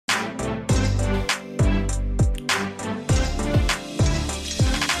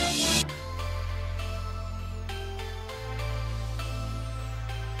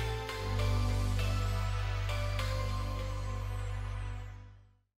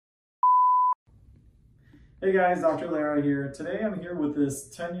Hey guys, Dr. Lera here. Today I'm here with this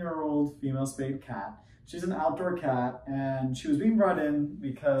 10-year-old female spayed cat. She's an outdoor cat and she was being brought in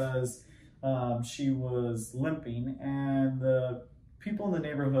because she was limping, and the people in the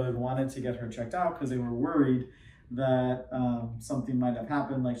neighborhood wanted to get her checked out because they were worried that something might have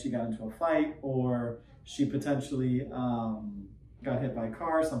happened, like she got into a fight or she potentially got hit by a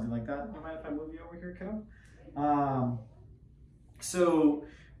car, something like that. You mind if I move you over here, kiddo? So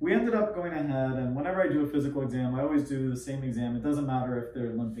we ended up going ahead, and whenever I do a physical exam, I always do the same exam. It doesn't matter if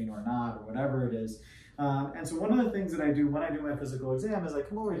they're limping or not or whatever it is. And so one of the things that I do when I do my physical exam is I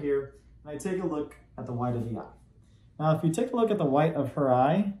come over here and I take a look at the white of the eye. Now, if you take a look at the white of her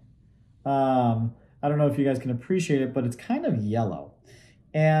eye, I don't know if you guys can appreciate it, but it's kind of yellow.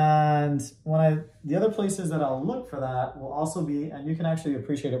 And the other places that I'll look for that will also be, and you can actually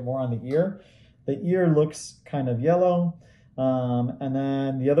appreciate it more on the ear. The ear looks kind of yellow. And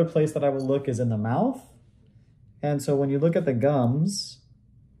then the other place that I will look is in the mouth. And so when you look at the gums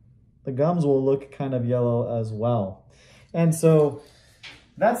will look kind of yellow as well. And so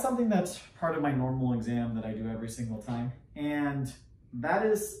that's something that's part of my normal exam that I do every single time. And that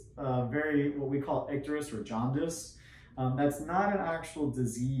is what we call Icterus or Jaundice. That's not an actual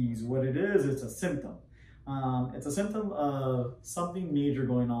disease. What it is, it's a symptom. It's a symptom of something major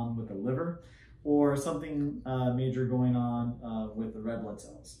going on with the liver, or something major going on with the red blood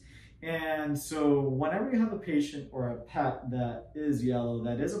cells. And so whenever you have a patient or a pet that is yellow,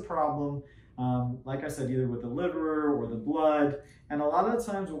 that is a problem, like I said, either with the liver or the blood. And a lot of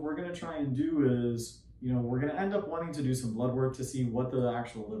the times what we're gonna try and do is, we're gonna end up wanting to do some blood work to see what the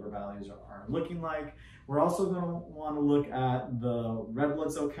actual liver values are looking like. We're also gonna wanna look at the red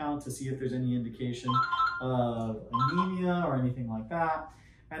blood cell count to see if there's any indication of anemia or anything like that.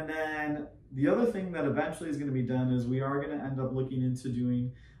 And then the other thing that eventually is going to be done is we are going to end up looking into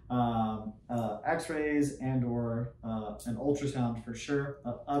doing x-rays and or an ultrasound for sure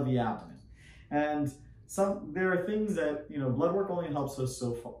of the abdomen. And there are things that, blood work only helps us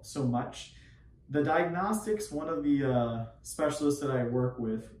so much. The diagnostics, one of the specialists that I work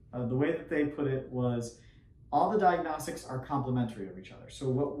with, the way that they put it was all the diagnostics are complementary of each other. So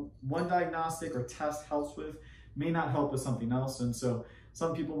what one diagnostic or test helps with may not help with something else. And so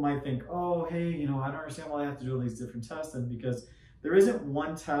some people might think, oh, hey, I don't understand why I have to do all these different tests. And because there isn't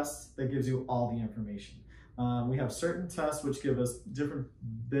one test that gives you all the information. We have certain tests which give us different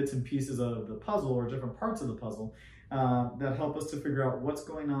bits and pieces of the puzzle, or different parts of the puzzle, that help us to figure out what's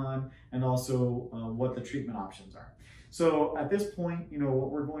going on and also what the treatment options are. So at this point,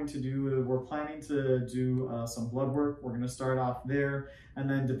 what we're going to do is we're planning to do some blood work. We're going to start off there, and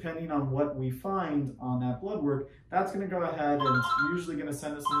then depending on what we find on that blood work, that's going to go ahead and it's usually going to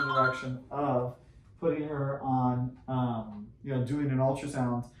send us in the direction of putting her on, doing an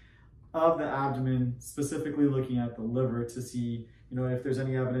ultrasound of the abdomen, specifically looking at the liver to see, if there's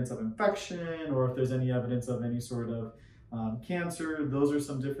any evidence of infection or if there's any evidence of any sort of cancer. Those are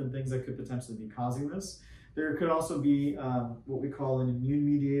some different things that could potentially be causing this. There could also be what we call an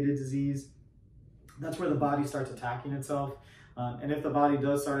immune-mediated disease. That's where the body starts attacking itself. And if the body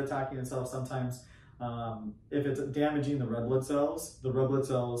does start attacking itself, sometimes if it's damaging the red blood cells,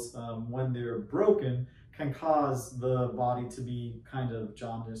 when they're broken, can cause the body to be kind of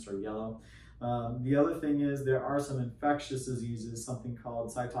jaundiced or yellow. The other thing is there are some infectious diseases, something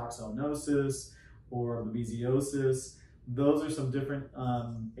called cytoxonosis or babesiosis. Those are some different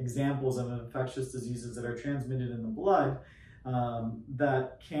examples of infectious diseases that are transmitted in the blood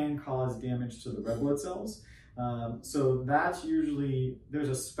that can cause damage to the red blood cells. So that's usually, there's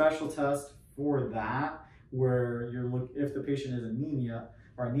a special test for that where if the patient is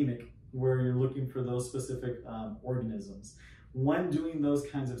anemic, where you're looking for those specific organisms. When doing those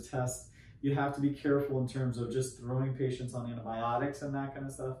kinds of tests, you have to be careful in terms of just throwing patients on antibiotics and that kind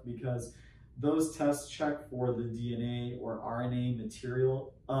of stuff, because those tests check for the DNA or RNA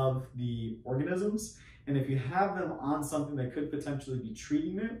material of the organisms. And if you have them on something that could potentially be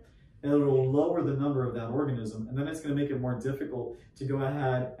treating it, it'll lower the number of that organism. And then it's going to make it more difficult to go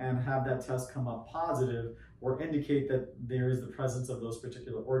ahead and have that test come up positive or indicate that there is the presence of those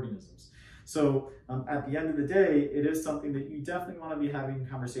particular organisms. So at the end of the day, it is something that you definitely want to be having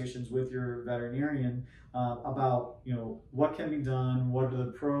conversations with your veterinarian about, what can be done, what are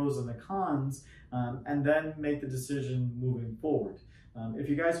the pros and the cons, and then make the decision moving forward. If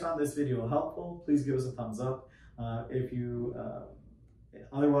you guys found this video helpful, please give us a thumbs up.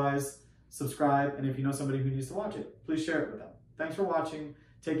 Otherwise, subscribe, and if you know somebody who needs to watch it, please share it with them. Thanks for watching,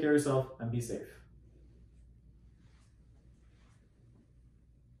 take care of yourself, and be safe.